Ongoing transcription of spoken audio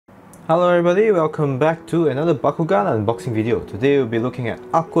Hello everybody, welcome back to another Bakugan unboxing video. Today we'll be looking at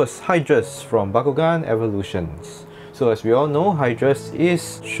AQUOS HYDOROUS from Bakugan Evolutions. So as we all know, HYDOROUS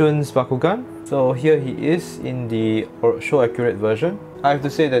is Shun's Bakugan. So here he is in the show accurate version. I have to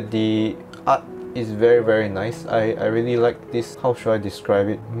say that the art is very nice. I really like this, how should I describe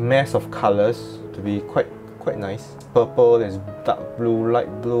it, mass of colors to be quite nice. Purple, there's dark blue,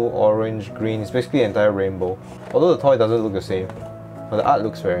 light blue, orange, green. It's basically an entire rainbow. Although the toy doesn't look the same, but the art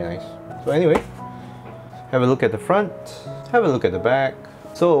looks very nice. So anyway, have a look at the front, have a look at the back.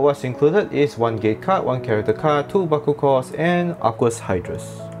 So what's included is one gate card, one character card, two BakuCores, and AQUOS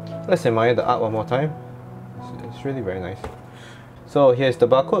HYDOROUS. Let's admire the art one more time. It's really very nice. So here's the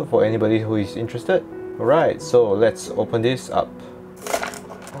barcode for anybody who is interested. Alright, so let's open this up.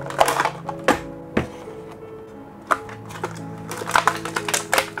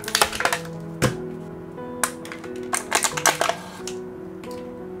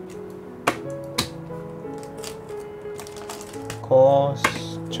 Course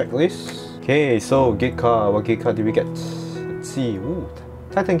checklist. Okay, so gate card. What gate card did we get? Let's see. Ooh,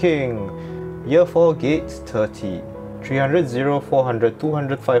 Titan King. Year 4 gates 30. 300, 0, 400,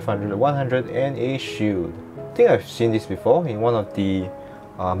 200, 500, 100, and a shield. I think I've seen this before in one of the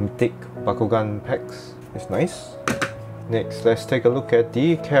mythic Bakugan packs. It's nice. Next, let's take a look at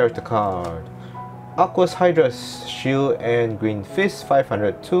the character card. AQUOS HYDOROUS, shield and green fist,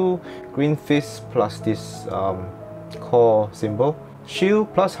 502. Green fist plus this core symbol.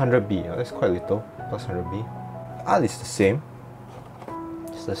 Shield plus 100B. Oh, that's quite little. Plus 100B. Art is the same.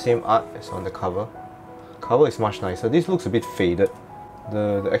 It's the same art as on the cover. Cover is much nicer. This looks a bit faded.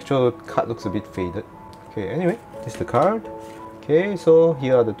 The actual card looks a bit faded. Okay, anyway, this is the card. Okay, so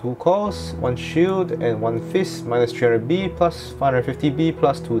here are the two cores, one shield and one fist, minus 300B plus 550B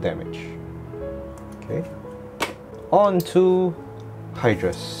plus 2 damage. Okay. On to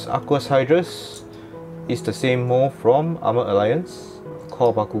HYDOROUS. AQUOS HYDOROUS is the same mold from Armored Alliance,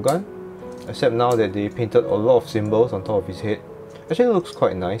 core Bakugan, except now that they painted a lot of symbols on top of his head. Actually, it looks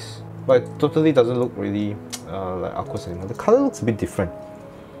quite nice, but it totally doesn't look really like AQUOS anymore. The color looks a bit different.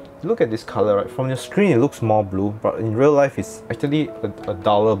 Look at this color, right? From your screen it looks more blue, but in real life it's actually a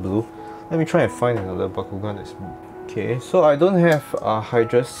duller blue. Let me try and find another Bakugan that's blue. Okay, so I don't have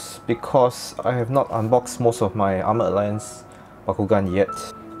HYDOROUS because I have not unboxed most of my Armored Alliance Bakugan yet.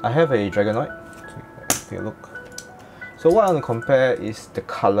 I have a Dragonoid. Take a look. So what I want to compare is the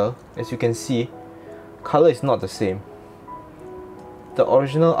color. As you can see, color is not the same. The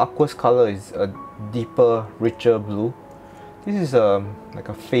original AQUOS color is a deeper, richer blue. This is like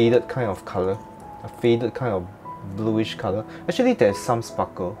a faded kind of color, a faded kind of bluish color. Actually, there's some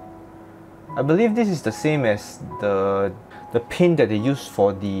sparkle. I believe this is the same as the paint that they used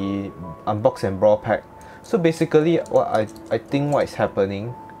for the Unbox and Brawl pack. So basically, what I think what is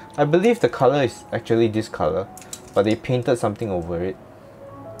happening, I believe the color is actually this color, but they painted something over it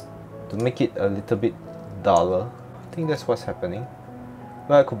to make it a little bit duller. I think that's what's happening,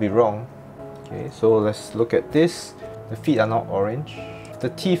 but I could be wrong. Okay, so let's look at this. The feet are now orange. The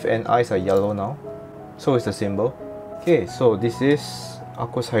teeth and eyes are yellow now. So is the symbol. Okay, so this is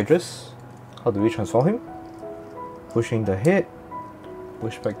AQUOS HYDOROUS. How do we transform him? Pushing the head,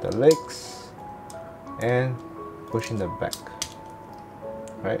 push back the legs, and pushing the back.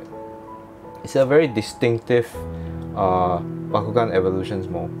 Right? It's a very distinctive Bakugan Evolutions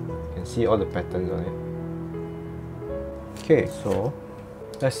mold. You can see all the patterns on it. Okay, so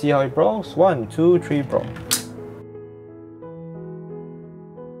let's see how it brawls. 1, 2, 3, brawl.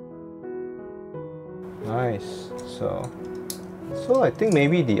 Nice. So I think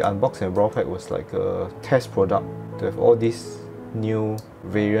maybe the Unbox and Brawl pack was like a test product to have all these new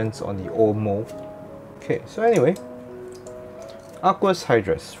variants on the old mold. Okay, so anyway, AQUOS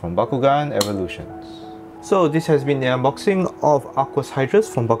HYDOROUS from Bakugan Evolutions. So this has been the unboxing of AQUOS HYDOROUS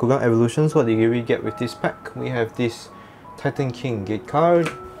from Bakugan Evolutions. What did we get with this pack? We have this Titan King gate card,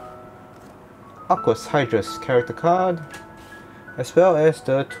 AQUOS HYDOROUS character card, as well as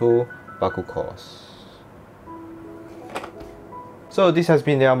the two BakuCores. So this has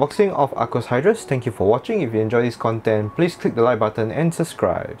been the unboxing of AQUOS HYDOROUS. Thank you for watching. If you enjoyed this content, please click the like button and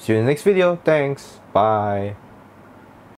subscribe. See you in the next video. Thanks. Bye.